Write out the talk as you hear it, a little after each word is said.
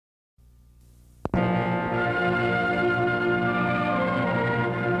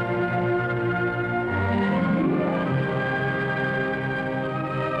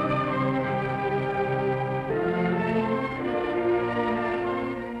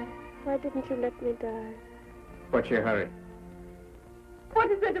didn't you let me die? What's your hurry? What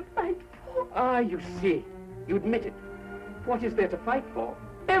is there to fight for? Ah, you see. You admit it. What is there to fight for?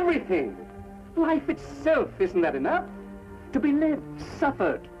 Everything. Life itself, isn't that enough? To be lived,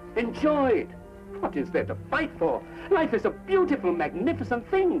 suffered, enjoyed. What is there to fight for? Life is a beautiful, magnificent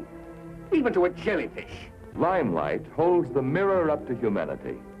thing. Even to a jellyfish. Limelight holds the mirror up to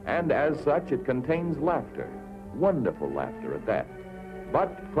humanity, and as such it contains laughter, wonderful laughter at that.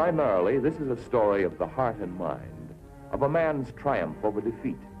 But primarily this is a story of the heart and mind, of a man's triumph over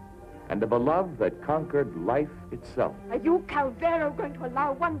defeat, and of a love that conquered life itself. Are you, Calvero, going to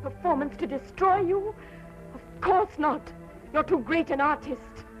allow one performance to destroy you? Of course not. You're too great an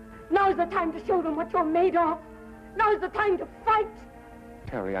artist. Now's the time to show them what you're made of. Now's the time to fight.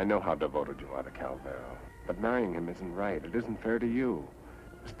 Carrie, I know how devoted you are to Calvero. But marrying him isn't right. It isn't fair to you.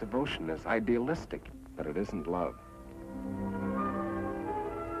 This devotion is idealistic, but it isn't love.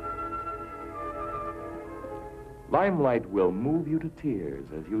 Limelight will move you to tears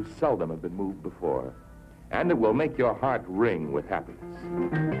as you seldom have been moved before, and it will make your heart ring with happiness.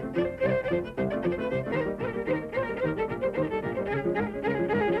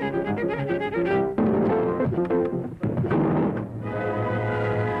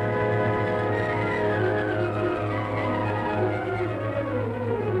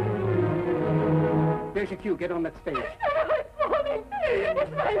 There's your cue. Get on that stage. It's falling.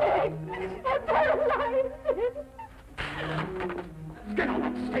 It's my leg. I'm paralyzed. Get on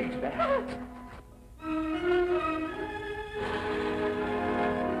that stage there.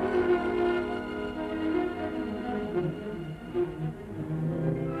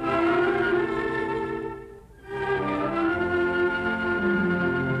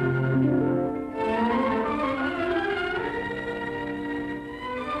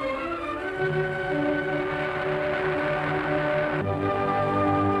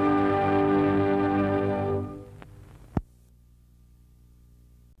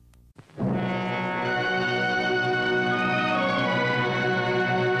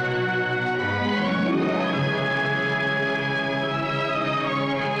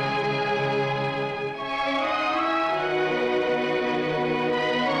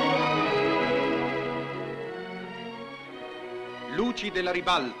 Luci della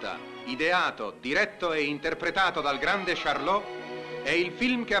ribalta, ideato, diretto e interpretato dal grande Charlot, è il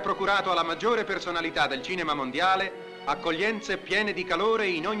film che ha procurato alla maggiore personalità del cinema mondiale accoglienze piene di calore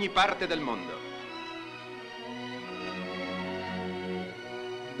in ogni parte del mondo.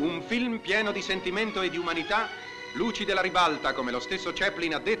 Un film pieno di sentimento e di umanità, Luci della ribalta, come lo stesso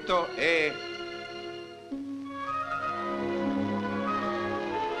Chaplin ha detto, è...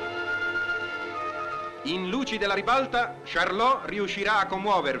 In Luci della ribalta, Charlot riuscirà a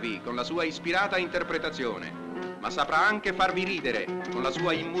commuovervi con la sua ispirata interpretazione, ma saprà anche farvi ridere con la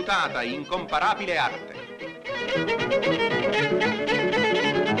sua immutata, incomparabile arte.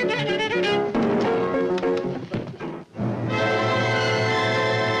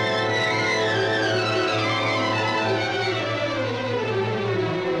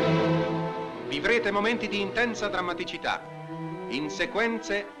 Vivrete momenti di intensa drammaticità, in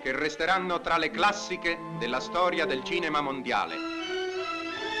sequenze che resteranno tra le classiche della storia del cinema mondiale.